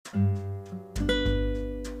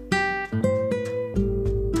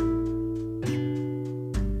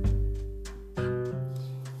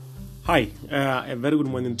Hi, a very good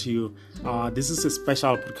morning to you. This is a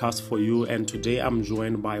special podcast for you, and today I'm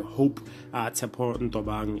joined by Hope Tsepo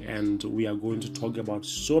Ntobang, and we are going to talk about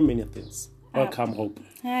so many things. Welcome, Hope.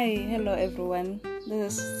 Hi, hello everyone.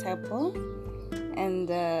 This is Tsepo, and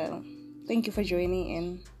thank you for joining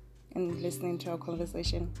in and listening to our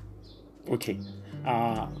conversation. Okay.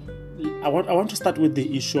 I want to start with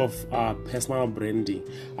the issue of personal branding.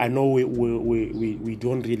 I know we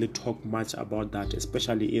don't really talk much about that,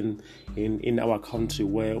 especially in our country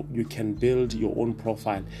where you can build your own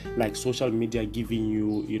profile, like social media giving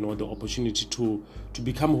you the opportunity to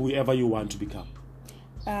become whoever you want to become.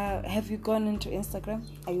 Have you gone into Instagram?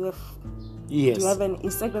 Yes. Do you have an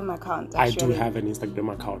Instagram account? Actually? I do have an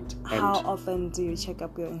Instagram account. How often do you check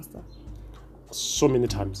up your Insta? So many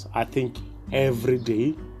times. I think every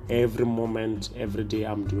day, every moment, every day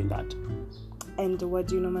I'm doing that. And what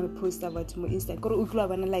do you normally post about your Insta?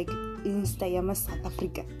 Like Insta yama South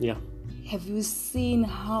Africa. Yeah. Have you seen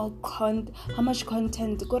how much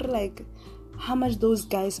content, like how much those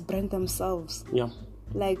guys brand themselves? Yeah.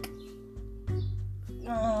 Like,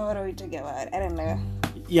 what are we talking about? I don't know.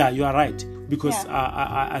 Yeah, you are right. Because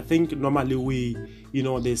I think normally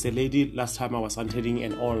there's a lady last time I was attending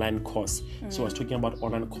an online course. She was talking about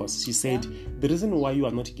online course. She said the reason why you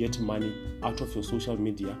are not getting money out of your social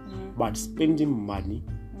media, but spending money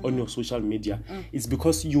on your social media is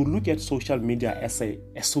because you look at social media as a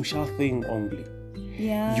social thing only.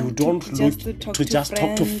 Yeah, you don't look to just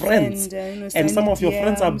talk to friends. And some of your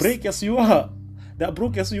friends are broke as you are. They're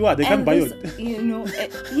broke as you are. They can't buy you.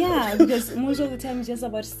 Because most of the time it's just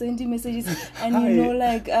about sending messages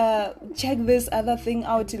and check this other thing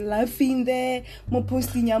out, laughing there, more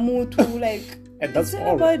posting like. And that's it's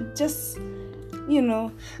all. About just and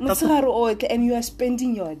you are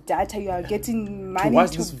spending your data, you are getting money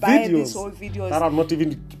to buy these whole videos that are not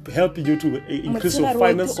even helping you to increase your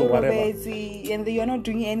finance or whatever. And you're not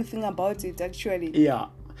doing anything about it actually. Yeah.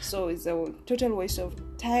 So it's a total waste of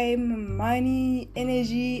time, money,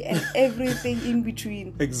 energy, and everything in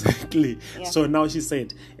between. Exactly. Yeah. So now she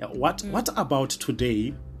said, what about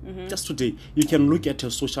today? Just today, you can look at your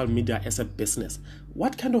social media as a business.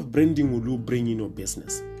 What kind of branding will you bring in your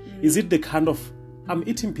business? Is it the kind of, I'm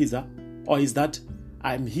eating pizza? Or is that,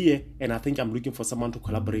 I'm here and I think I'm looking for someone to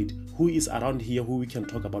collaborate who is around here who we can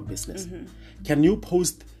talk about business? Can you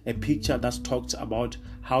post a picture that talks about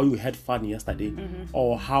how you had fun yesterday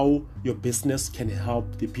or how your business can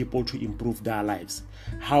help the people to improve their lives?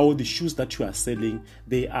 How the shoes that you are selling,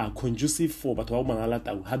 they are conducive for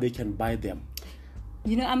how they can buy them?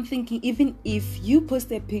 I'm thinking even if you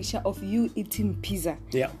post a picture of you eating pizza,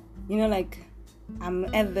 I'm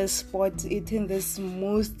at the spot eating this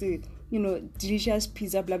most delicious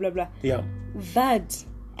pizza, blah blah blah. Yeah. That,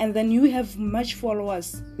 and then you have much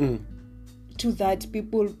followers to that.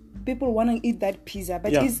 People want to eat that pizza,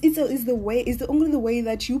 but it's the only way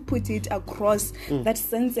that you put it across that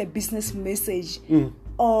sends a business message.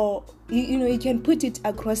 Or you can put it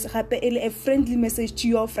across a friendly message to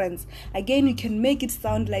your friends. Again, you can make it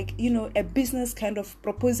sound like a business kind of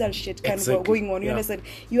proposal shit kind of going on. You understand?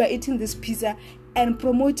 You are eating this pizza and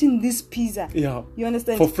promoting this pizza. Yeah. You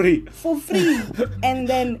understand? For free. And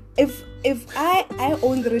then if I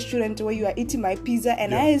own the restaurant where you are eating my pizza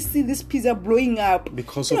and I see this pizza blowing up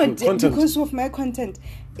because of your content. Because of my content,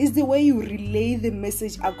 is the way you relay the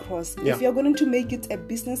message across. Yeah. If you're going to make it a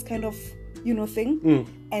business kind of thing,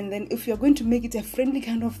 and then if you're going to make it a friendly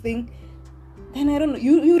kind of thing, then I don't know.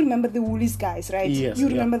 You remember the Woolies guys, right? Yes. You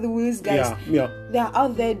remember the Woolies guys? Yeah. They're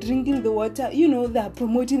out there drinking the water. They're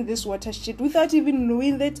promoting this water shit without even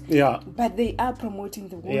knowing that. Yeah. But they are promoting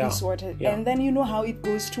the Woolies water, and then you know how it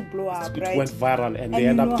goes to blow up, right? It went viral, and they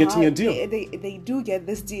end up getting a deal. They do get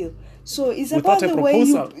this deal. So it's without about the way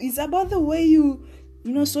you. It's about the way you.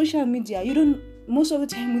 Social media. You don't. Most of the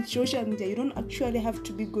time with social media, you don't actually have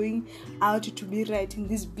to be going out to be writing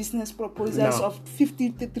these business proposals of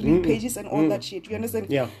 53 pages and all that shit. You understand?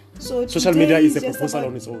 Yeah. So social media is a proposal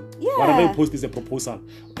on its own. Yeah. Whatever you post is a proposal.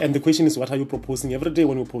 And the question is, what are you proposing every day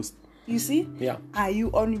when you post? You see? Yeah. Are you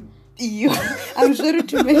on I'm sorry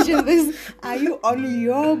to mention this. Are you on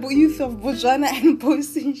your Youth of Botswana and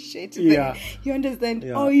posting shit there? Yeah. You understand?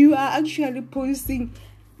 Yeah. Or you are actually posting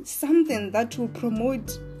something that will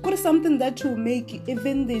promote, or something that will make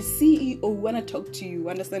even the CEO want to talk to you.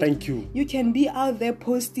 Understand? Thank you. You can be out there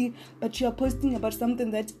posting, but you are posting about something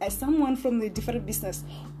that someone from the different business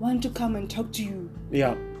want to come and talk to you.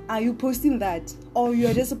 Yeah. Are you posting that? Or you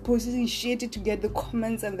are just posting shit to get the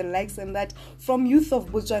comments and the likes and that from Youth of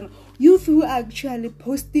Botswana? Youth who are actually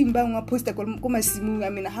posting, I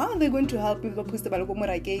mean, how are they going to help if they post about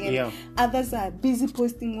Yeah. others are busy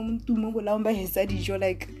posting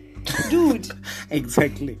like dude.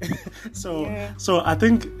 Exactly. So I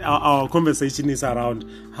think our conversation is around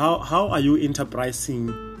how are you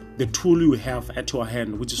enterprising the tool you have at your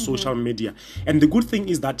hand, which is social media. And the good thing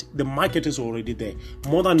is that the market is already there.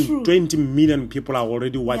 More than 20 million people are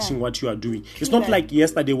already watching what you are doing. It's not like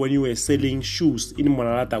yesterday when you were selling shoes in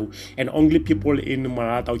Monaratau and only people in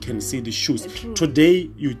Monaratau can see the shoes.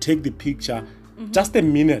 Today you take the picture, just a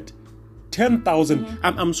minute, 10,000.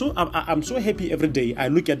 I'm so happy every day. I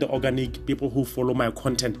look at the organic people who follow my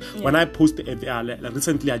content. When I post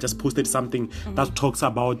recently, I just posted something that talks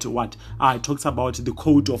about what it talks about the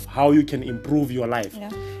code of how you can improve your life.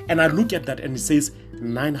 And I look at that and it says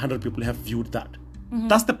 900 people have viewed that.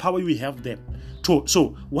 That's the power we have there.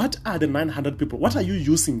 So what are the 900 people? What are you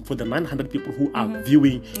using for the 900 people who are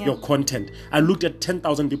viewing your content? I looked at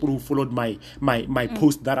 10,000 people who followed my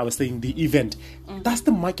post that I was saying, the event. That's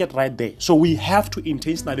the market right there. So we have to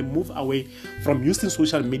intentionally move away from using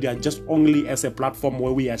social media just only as a platform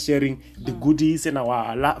where we are sharing the goodies and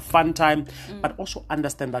our fun time, but also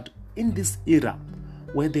understand that in this era,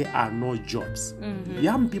 where there are no jobs,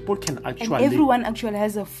 young people can actually... And everyone actually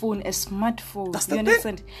has a phone, a smartphone. That's the you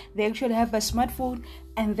understand? They actually have a smartphone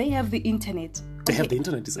and they have the internet. They have the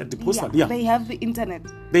internet. It's at the post. They have the internet.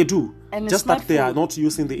 They do. And just that they are not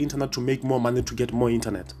using the internet to make more money to get more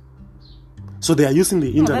internet. So they are using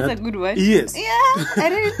the internet. That's a good one. Yes.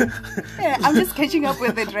 I'm just catching up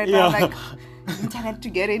with it right now. Like, internet to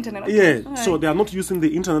get internet. Okay. Yeah, so they are not using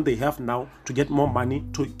the internet they have now to get more money,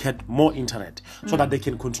 to get more internet, so that they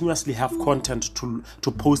can continuously have content to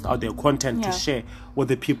post out their content to share with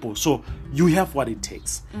the people. So you have what it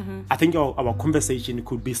takes. I think our conversation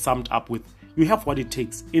could be summed up with, you have what it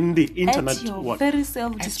takes in the internet. At your very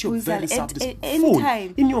self-disposal, at any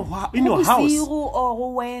time. In your house.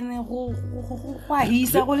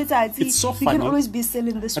 It's so funny. You can always be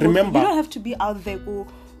selling this. Remember, you don't have to be out there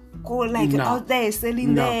out there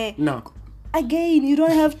selling there. No. Again, you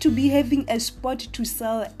don't have to be having a spot to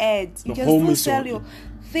sell ads. You can still sell your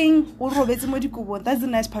thing. That's the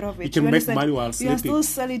nice part of it. You can make money while sleeping. You can still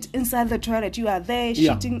sell it inside the toilet. You are there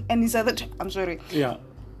shitting and inside the toilet. I'm sorry. Yeah.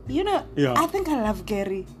 You know, I think I love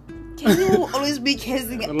Gary. Can you always be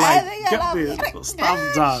kissing? I think I love the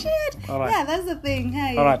stuff done. Shit. All right. Yeah, that's the thing.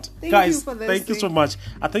 Hey, all right, guys, thank you thing. so much.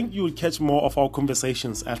 I think you will catch more of our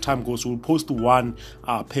conversations as time goes. We'll post one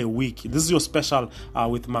per week. This is your special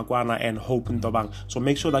with Magwana and Hope Ntobang. So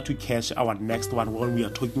make sure that you catch our next one when we are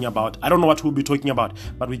talking about, I don't know what we'll be talking about,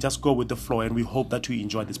 but we just go with the flow and we hope that you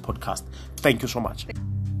enjoy this podcast. Thank you so much.